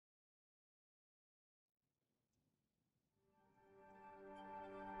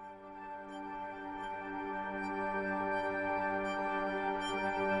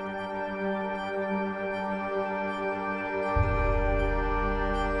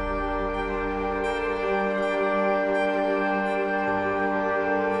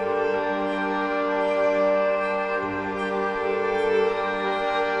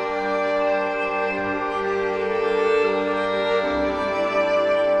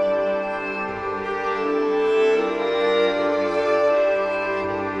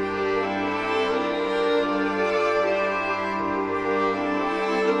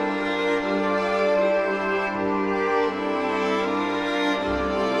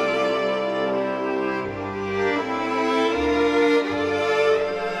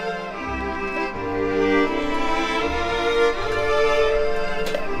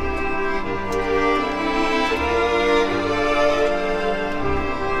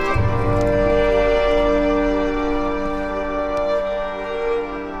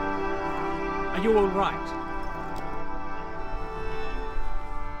right.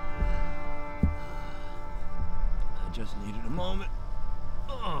 I just needed a moment.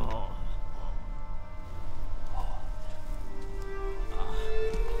 Oh.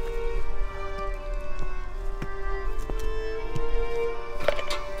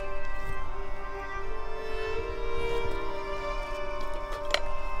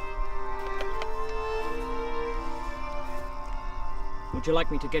 Would you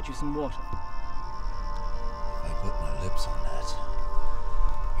like me to get you some water? If I put my lips on that,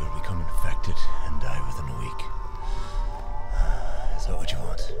 you'll become infected and die within a week. Is that what you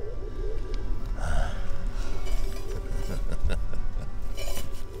want?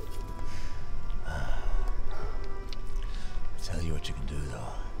 I'll tell you what you can do,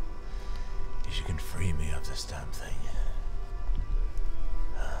 though. Is you can free me of this damn thing.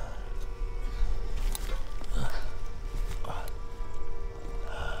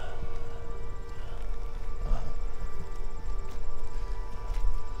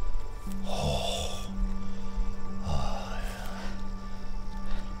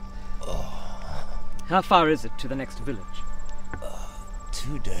 How far is it to the next village?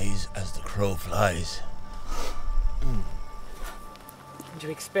 2 days as the crow flies. And you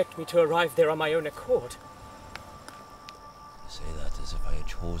expect me to arrive there on my own accord? You say that as if I had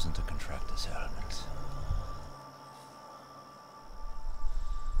chosen to contract this ailment.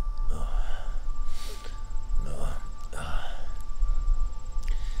 No.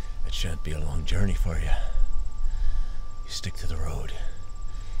 It shan't be a long journey for you. You stick to the road,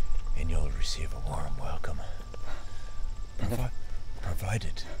 and you'll receive a warm welcome.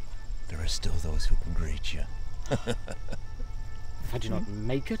 Provided there are still those who can greet you. If I do not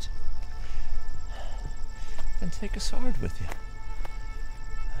make it? Then take a sword with you.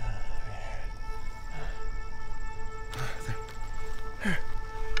 There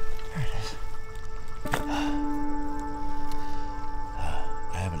it is.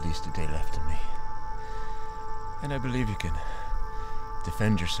 I have at least a day left in me. And I believe you can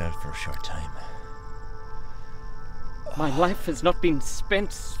defend yourself for a short time. My life has not been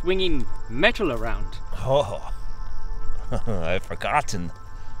spent swinging metal around. Oh, I've forgotten.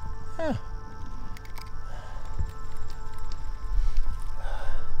 Huh.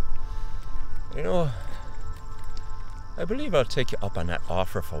 You know, I believe I'll take you up on that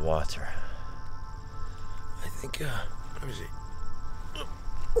offer for water. I think, let me see.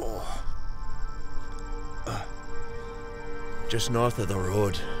 Just north of the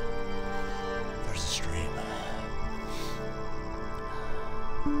road, there's a stream.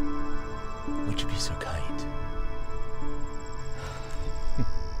 Would you be so kind?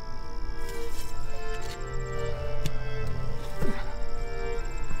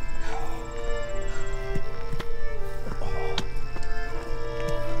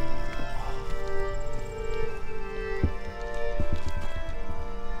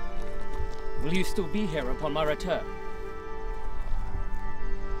 Will you still be here upon my return?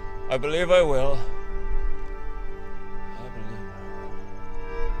 I believe I will.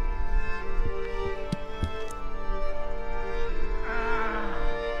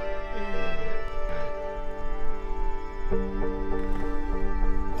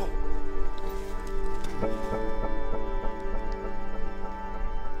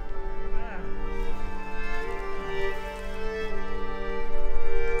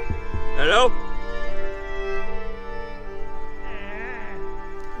 Hello?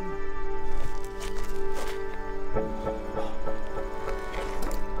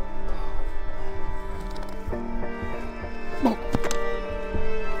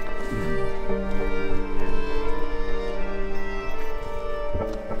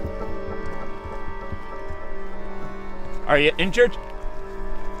 Are you injured?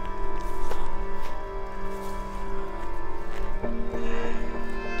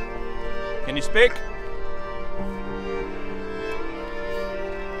 Can you speak?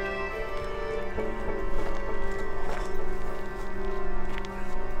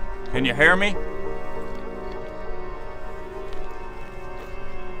 Can you hear me?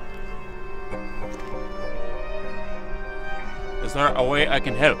 Is there a way I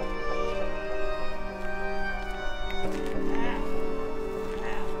can help?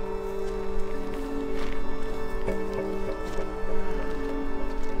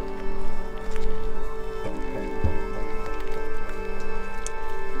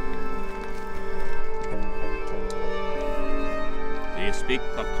 Speak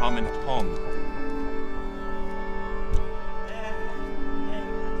the common tongue.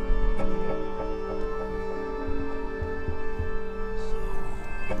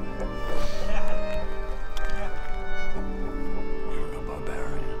 You're a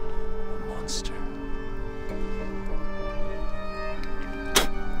barbarian, a monster.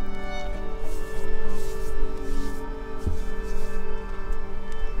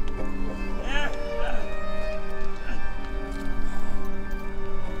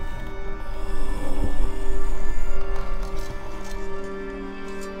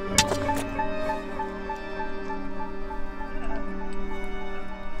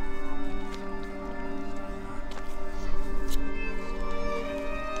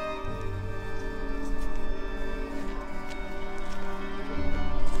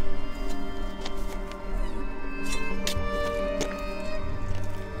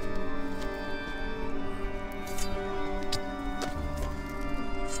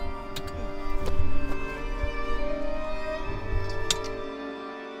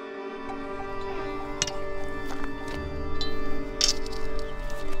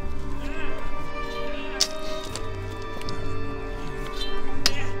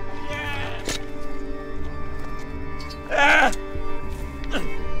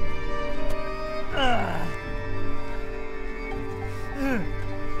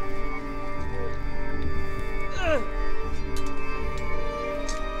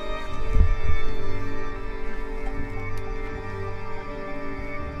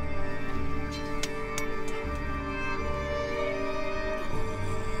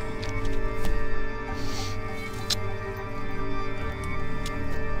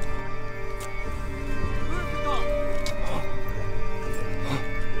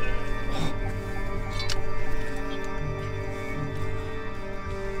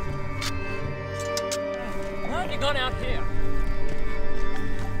 Gone out here.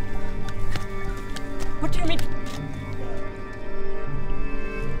 What do you mean?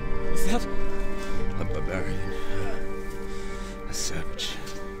 Is that a barbarian? A savage?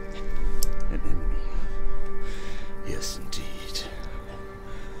 An enemy? Yes, indeed.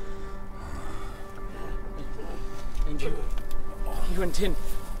 And you intend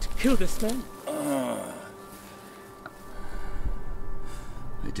to kill this man? I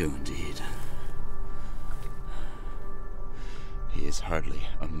do indeed. He is hardly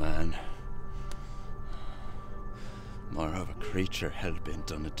a man, more of a creature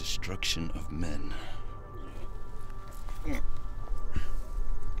hell-bent on the destruction of men.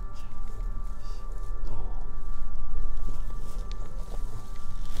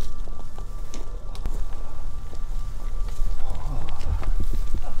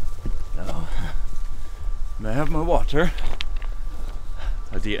 Now, may I have my water?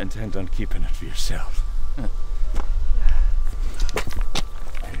 Or do you intend on keeping it for yourself?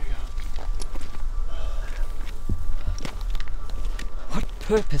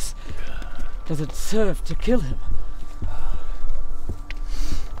 Purpose does it serve to kill him?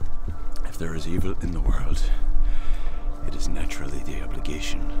 If there is evil in the world, it is naturally the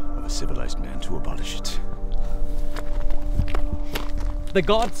obligation of a civilized man to abolish it. The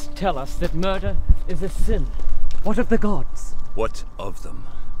gods tell us that murder is a sin. What of the gods? What of them?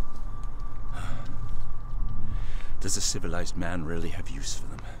 Does a civilized man really have use for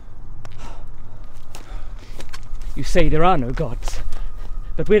them? You say there are no gods.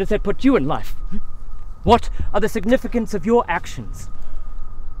 But where does that put you in life? What are the significance of your actions?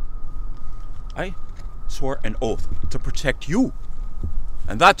 I swore an oath to protect you.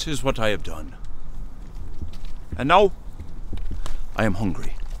 And that is what I have done. And now, I am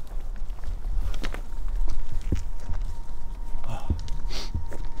hungry. Oh.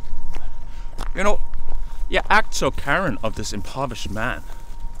 You know, you act so caring of this impoverished man.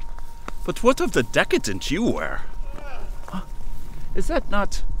 But what of the decadent you were? Is that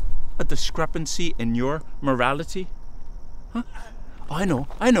not a discrepancy in your morality? Huh? I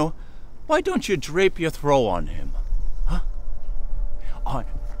know. Why don't you drape your throw on him? Huh? Oh,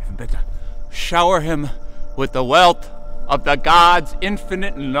 even better, shower him with the wealth of the gods'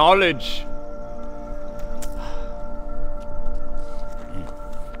 infinite knowledge.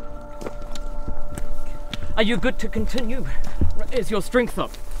 Are you good to continue? Is your strength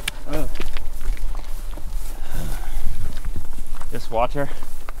up? This water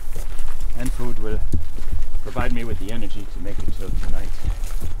and food will provide me with the energy to make it till tonight.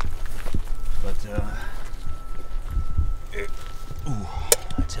 But,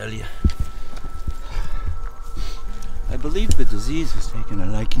 I tell you, I believe the disease has taken a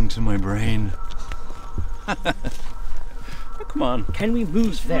liking to my brain. Come on. Can we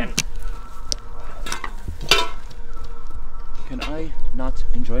move then? Can I not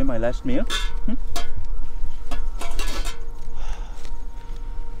enjoy my last meal?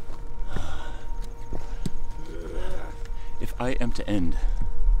 If I am to end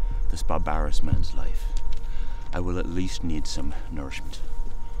this barbarous man's life, I will at least need some nourishment.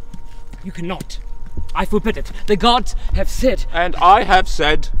 You cannot. I forbid it. The gods have said... And I have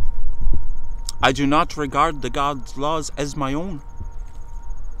said, I do not regard the gods' laws as my own.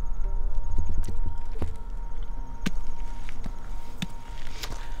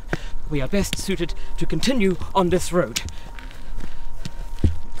 We are best suited to continue on this road.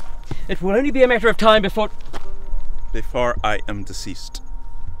 It will only be a matter of time before I am deceased.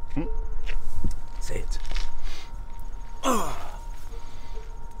 Say it. Go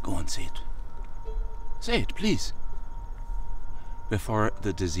on, say it. Say it, please. Before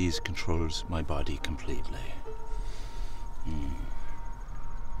the disease controls my body completely.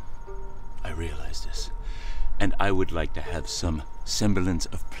 I realize this. And I would like to have some semblance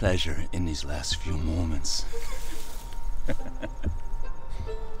of pleasure in these last few moments.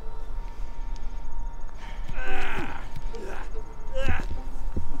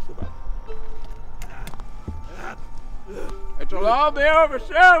 It'll all be over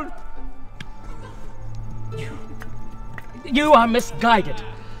soon! You are misguided.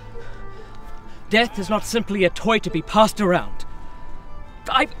 Death is not simply a toy to be passed around.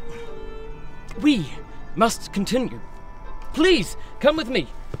 We must continue. Please, come with me.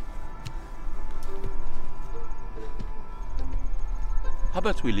 How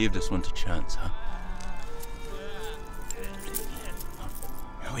about we leave this one to chance, huh?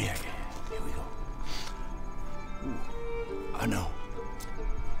 Here we go. Ooh. I know.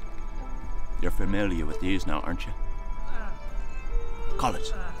 You're familiar with these now, aren't you? Call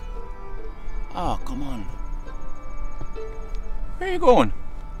it. Oh, come on. Where are you going?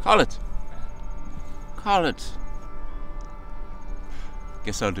 Call it. Call it.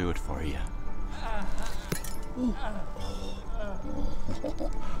 Guess I'll do it for you. Ooh.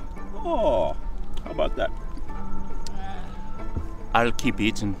 Oh, how about that? I'll keep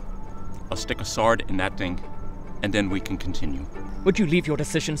eating. I'll stick a sword in that thing, and then we can continue. Would you leave your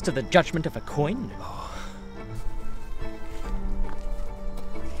decisions to the judgment of a coin?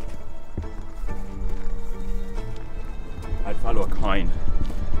 I'd follow a coin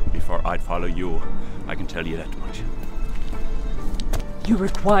before I'd follow you. I can tell you that much. You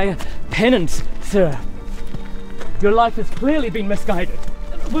require penance, sir. Your life has clearly been misguided.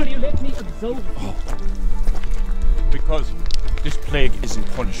 Will you let me absolve you? Oh. Because this plague isn't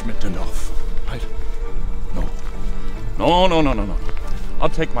punishment enough, right? No. No. I'll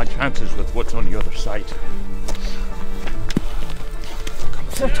take my chances with what's on the other side.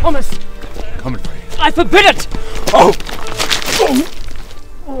 Sir Thomas! Coming for you. I forbid it! Oh!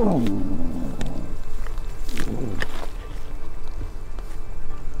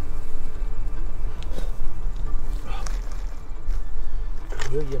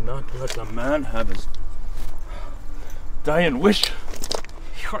 Will you not let the man have his dying wish?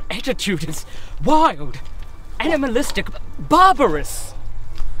 Your attitude is wild, animalistic, barbarous.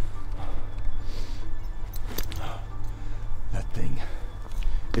 That thing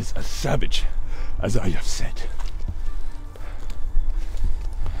is as savage as I have said.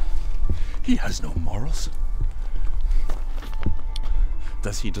 He has no morals.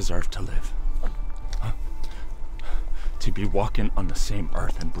 Does he deserve to live? Huh? To be walking on the same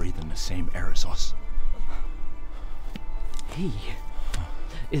earth and breathing the same air as us? He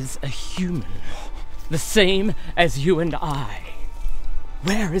is a human, the same as you and I.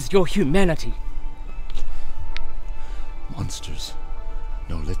 Where is your humanity? Monsters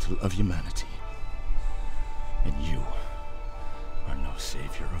know little of humanity, and you are no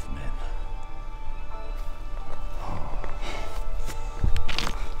savior of men.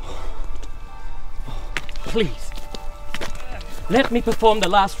 Please, let me perform the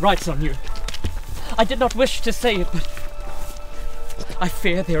last rites on you. I did not wish to say it, but I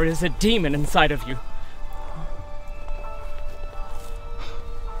fear there is a demon inside of you.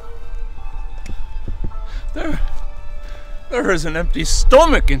 There is an empty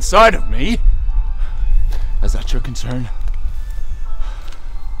stomach inside of me. Is that your concern?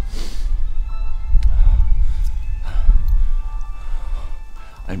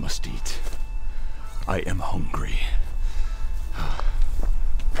 I must eat. I am hungry.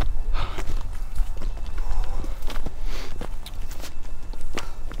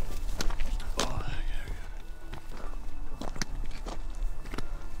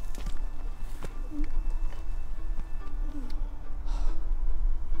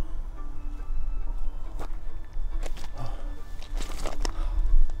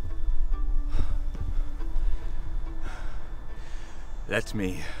 Let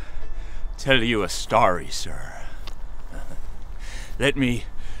me tell you a story, sir. Let me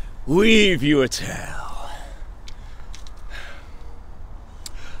weave you a tale.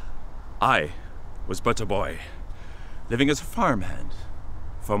 I was but a boy, living as a farmhand,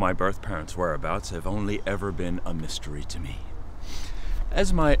 for my birth parents' whereabouts have only ever been a mystery to me,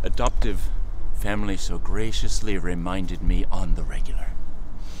 as my adoptive family so graciously reminded me on the regular.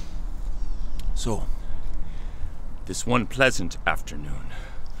 So, this one pleasant afternoon,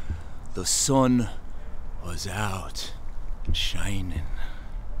 the sun was out and shining,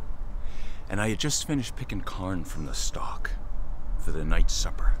 and I had just finished picking corn from the stalk for the night's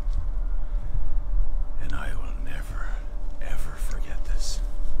supper. And I will never, ever forget this.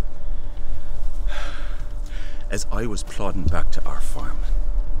 As I was plodding back to our farm,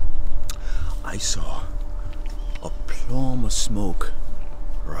 I saw a plume of smoke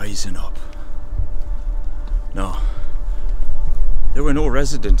rising up. Now, there were no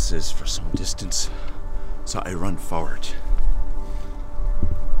residences for some distance, so I run forward.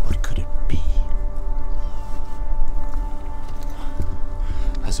 What could it be?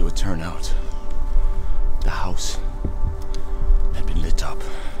 As it would turn out, the house had been lit up.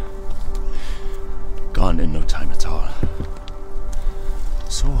 Gone in no time at all.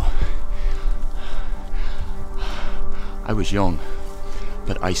 So, I was young,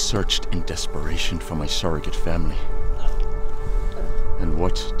 But I searched in desperation for my surrogate family. And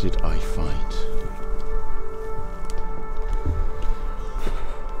what did I find?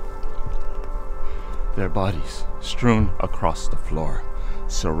 Their bodies strewn across the floor,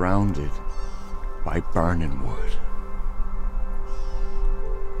 surrounded by burning wood.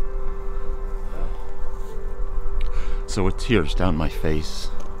 So with tears down my face,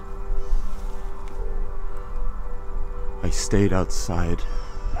 I stayed outside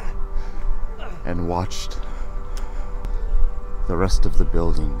and watched the rest of the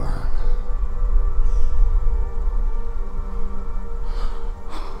building burn.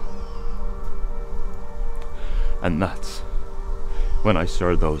 And that's when I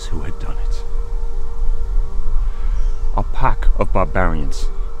saw those who had done it. A pack of barbarians,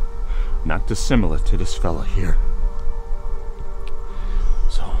 not dissimilar to this fella here.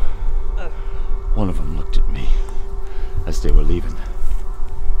 So, one of them looked at me as they were leaving.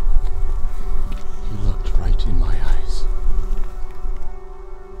 He looked right in my eyes.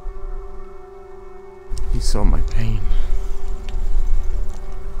 He saw my pain,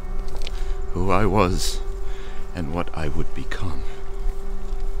 who I was, and what I would become.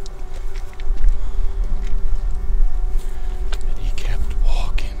 And he kept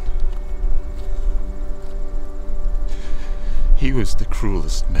walking. He was the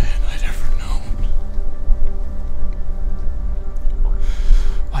cruelest man I'd ever known.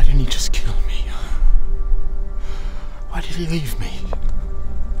 Why didn't he just kill me? Why did he leave me?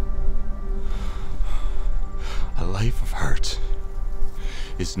 A life of hurt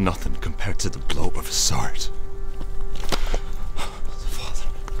is nothing compared to the blow of a sword. Father,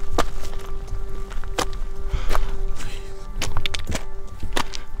 please.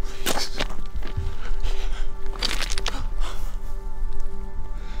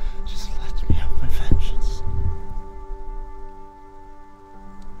 Just let me have my vengeance.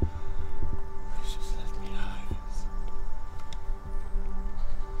 Please just let me have it.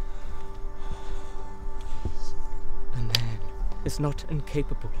 A man is not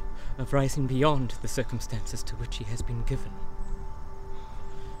incapable of rising beyond the circumstances to which he has been given.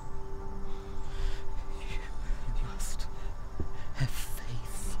 You must have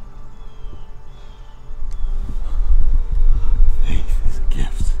faith. Faith is a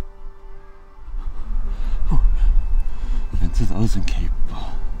gift. Oh, even to those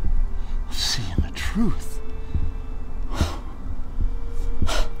incapable of seeing the truth.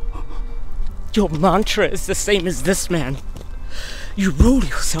 Your mantra is the same as this man. You rule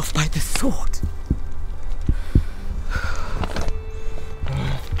yourself by the sword.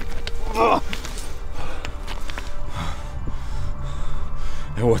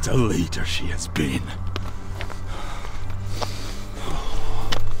 And what a leader she has been.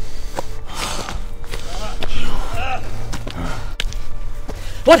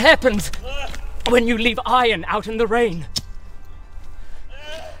 What happens when you leave iron out in the rain?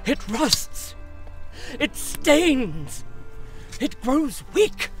 It rusts. It stains. It grows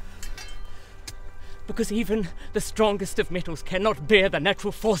weak. Because even the strongest of metals cannot bear the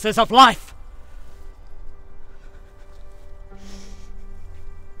natural forces of life.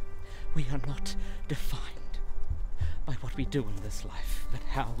 We are not defined by what we do in this life, but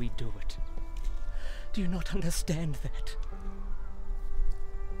how we do it. Do you not understand that?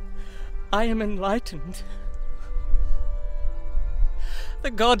 I am enlightened.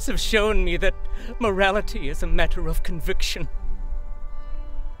 The gods have shown me that morality is a matter of conviction.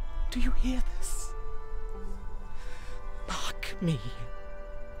 Do you hear this? Mark me.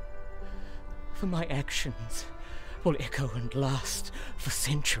 For my actions will echo and last for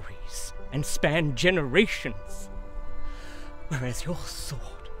centuries and span generations, whereas your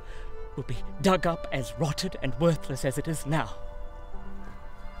sword will be dug up as rotted and worthless as it is now.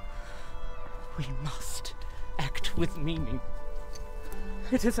 We must act with meaning.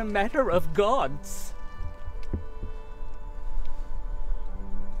 It is a matter of gods.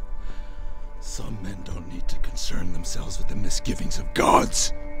 Some men don't need to concern themselves with the misgivings of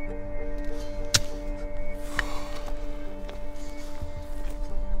gods.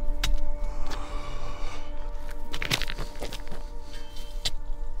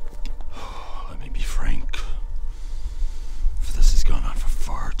 Let me be frank, for this has gone on for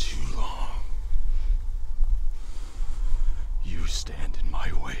far too long. You stand in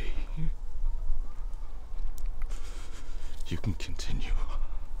my way. You can continue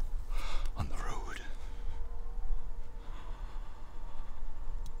on the road,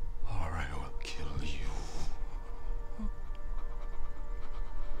 or I will kill you.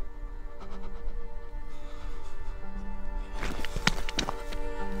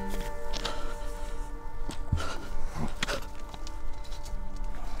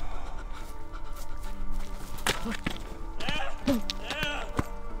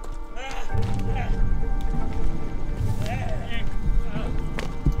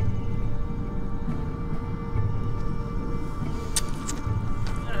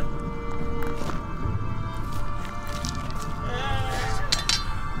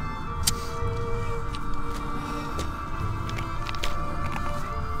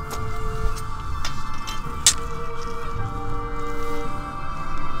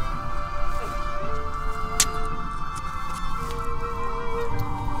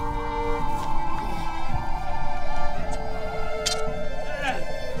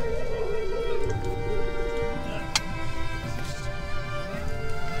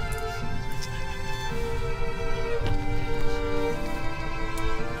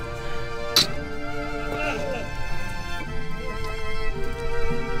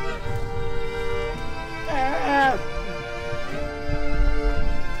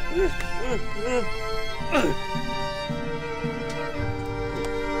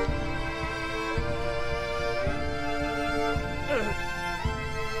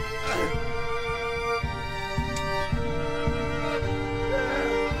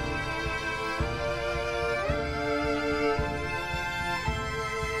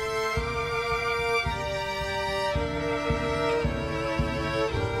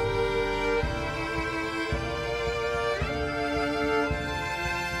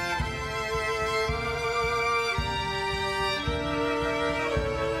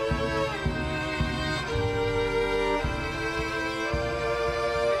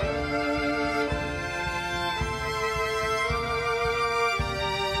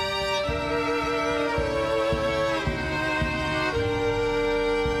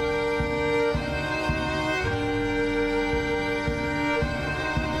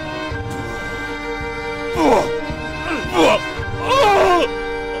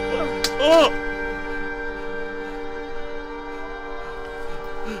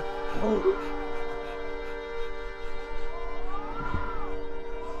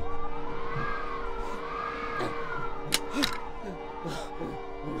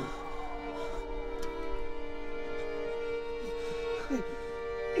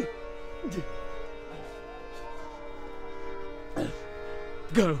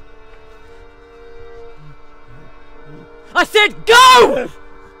 Go. I said go!